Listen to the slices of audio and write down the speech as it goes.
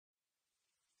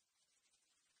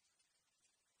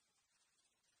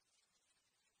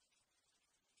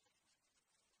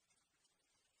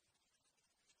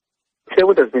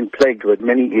Clairwood has been plagued with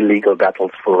many illegal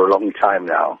battles for a long time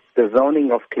now. The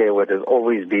zoning of Clairwood has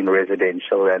always been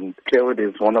residential, and Clairwood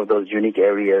is one of those unique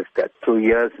areas that through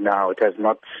years now it has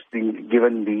not been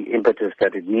given the impetus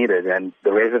that it needed, and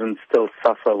the residents still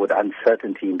suffer with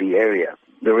uncertainty in the area.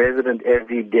 The resident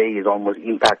every day is almost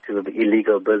impacted with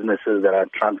illegal businesses that are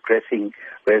transgressing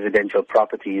residential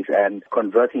properties and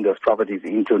converting those properties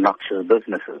into noxious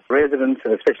businesses. Residents,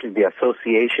 and especially the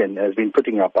association, has been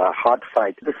putting up a hard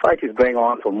fight. The fight is going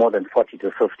on for more than 40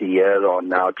 to 50 years on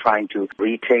now, trying to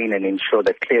retain and ensure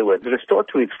that Clairwood is restored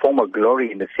to its former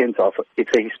glory in the sense of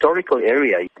it's a historical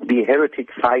area. The heritage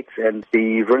sites and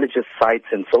the religious sites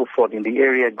and so forth in the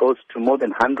area goes to more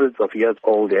than hundreds of years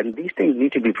old, and these things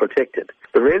need to be protected.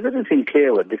 The residents in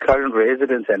Clairwood, the current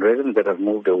residents and residents that have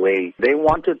moved away, they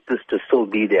wanted this to still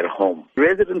be their home.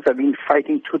 Residents have been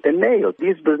fighting tooth and nail.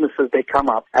 These businesses, they come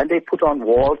up and they put on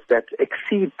walls that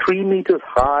exceed 3 meters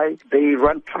high. They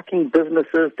run trucking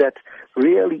businesses that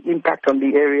really impact on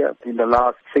the area. In the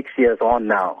last 6 years on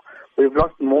now, we've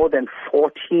lost more than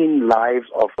 14 lives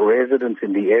of residents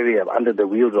in the area under the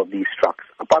wheels of these trucks.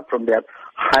 Apart from that,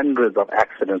 hundreds of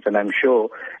accidents, and I'm sure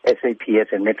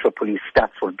SABC and Metro Police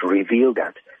stats will reveal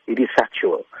that. It is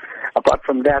factual. Apart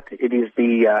from that, it is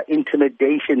the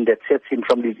intimidation that sets in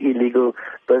from these illegal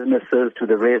businesses to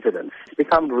the residents. It's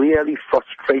become really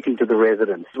frustrating to the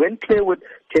residents. When Clairwood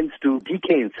tends to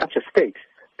decay in such a state,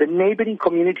 the neighboring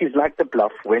communities like the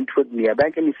Bluff, Wentworth,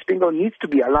 Merebank, and Spingo needs to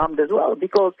be alarmed as well,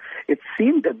 because it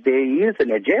seems that there is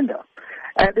an agenda.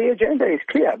 And the agenda is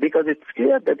clear, because it's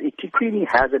clear that Equiquini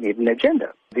has an hidden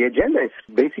agenda. The agenda is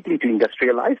basically to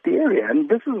industrialize the area, and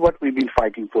this is what we've been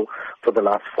fighting for the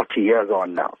last 40 years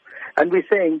on now. And we're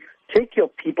saying, take your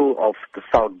people of the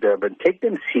South Durban, take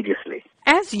them seriously.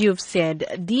 As you've said,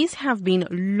 these have been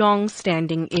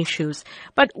long-standing issues.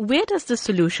 But where does the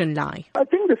solution lie? I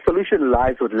think the solution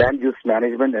lies with land use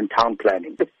management and town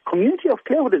planning. The community of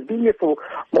Clairwood has been here for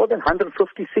more than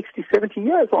 150, 60, 70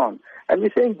 years on. And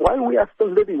we're saying, while we are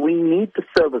still living, we need the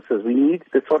services, we need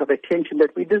the sort of attention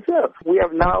that we deserve. We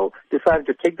have now decided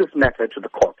to take this matter to the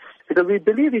courts, because we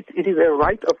believe it is a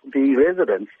right of the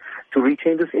residents to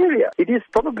retain this area. It is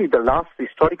probably the last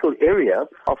historical area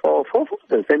of our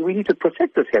forefathers, and we need to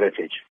protect this heritage.